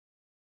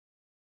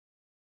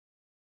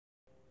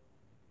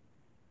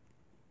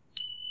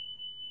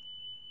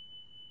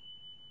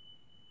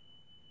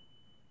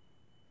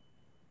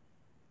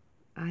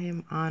I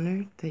am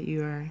honored that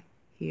you are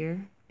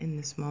here in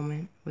this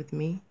moment with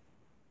me,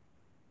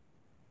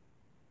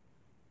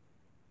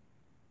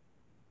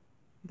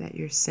 that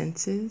your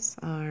senses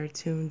are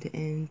tuned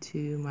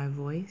into my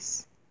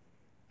voice,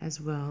 as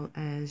well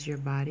as your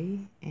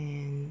body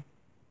and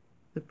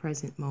the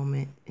present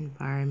moment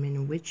environment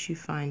in which you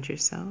find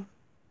yourself.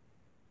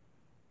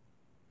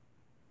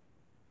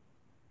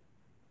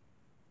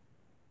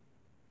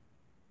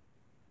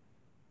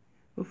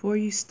 Before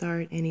you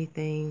start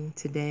anything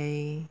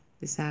today,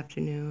 this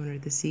afternoon, or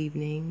this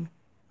evening,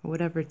 or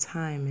whatever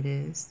time it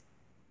is,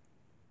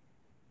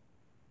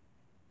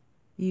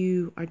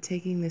 you are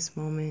taking this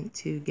moment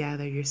to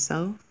gather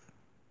yourself,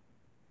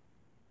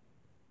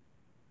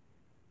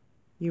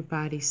 your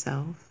body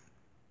self,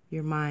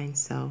 your mind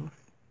self,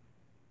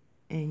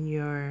 and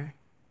your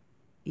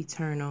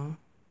eternal,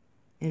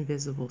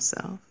 invisible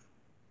self.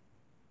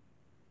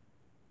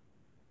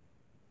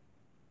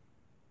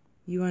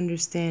 You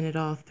understand that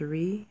all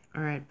three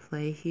are at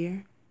play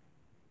here,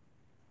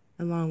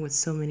 along with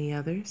so many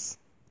others.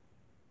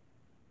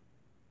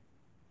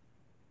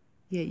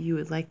 Yet you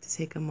would like to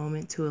take a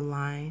moment to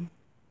align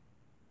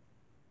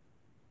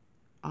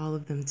all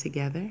of them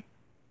together,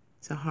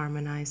 to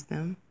harmonize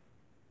them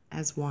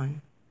as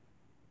one.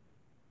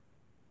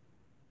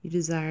 You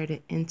desire to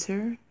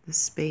enter the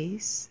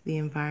space, the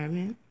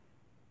environment,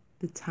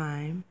 the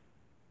time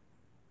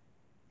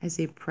as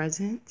a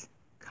present,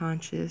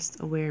 conscious,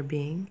 aware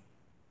being.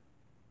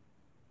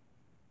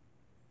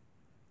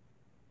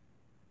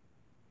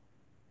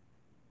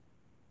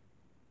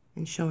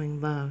 And showing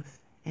love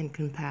and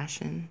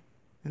compassion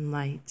and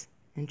light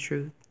and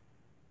truth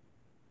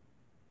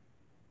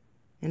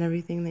in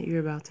everything that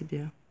you're about to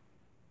do.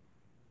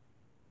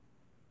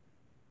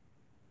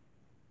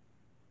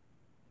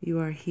 You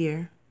are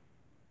here.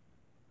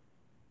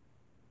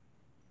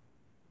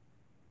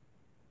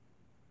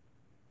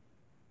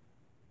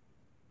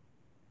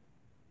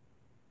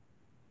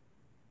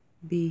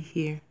 Be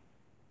here.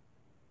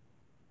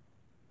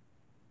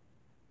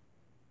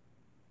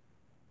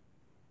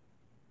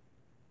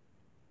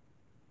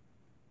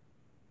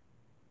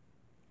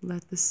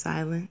 Let the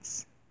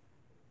silence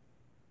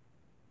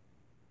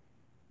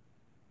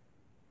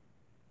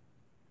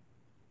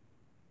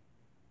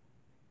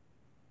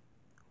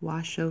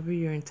wash over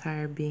your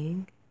entire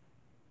being.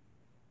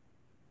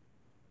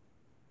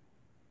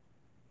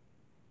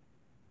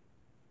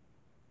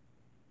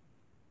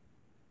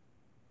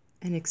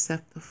 And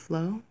accept the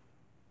flow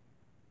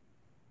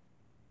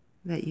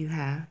that you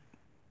have,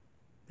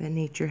 that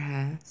nature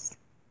has,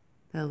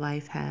 that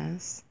life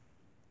has.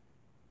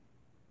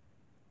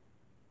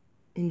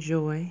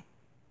 Enjoy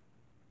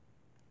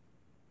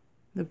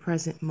the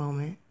present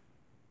moment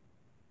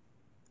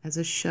as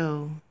a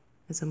show,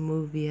 as a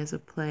movie, as a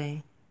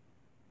play.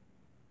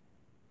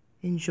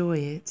 Enjoy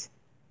it,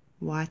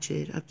 watch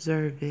it,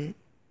 observe it,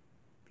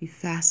 be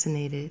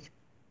fascinated,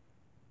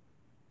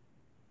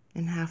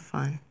 and have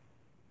fun.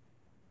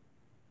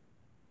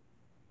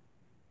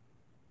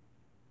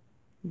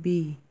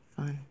 Be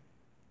fun.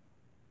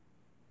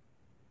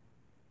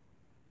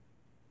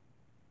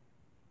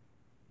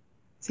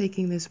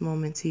 Taking this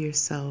moment to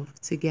yourself,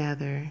 to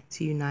gather,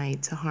 to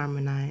unite, to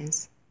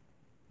harmonize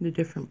the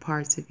different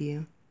parts of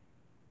you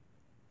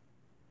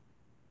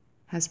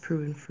has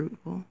proven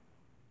fruitful.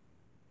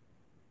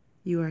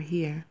 You are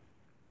here.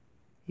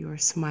 You are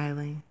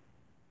smiling.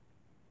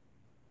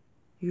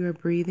 You are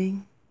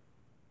breathing.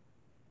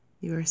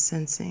 You are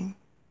sensing.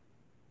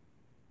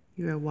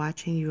 You are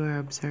watching. You are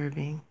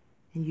observing.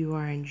 And you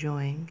are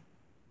enjoying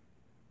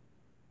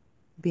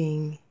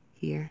being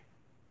here.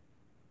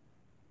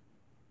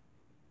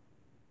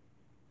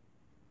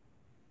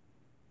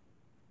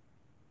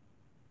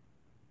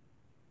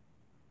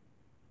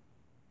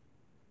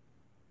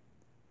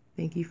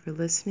 Thank you for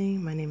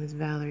listening. My name is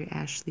Valerie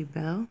Ashley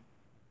Bell.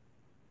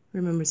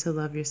 Remember to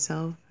love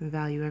yourself and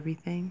value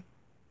everything.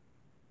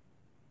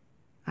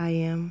 I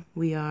am,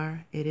 we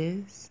are, it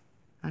is.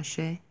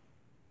 Ashe.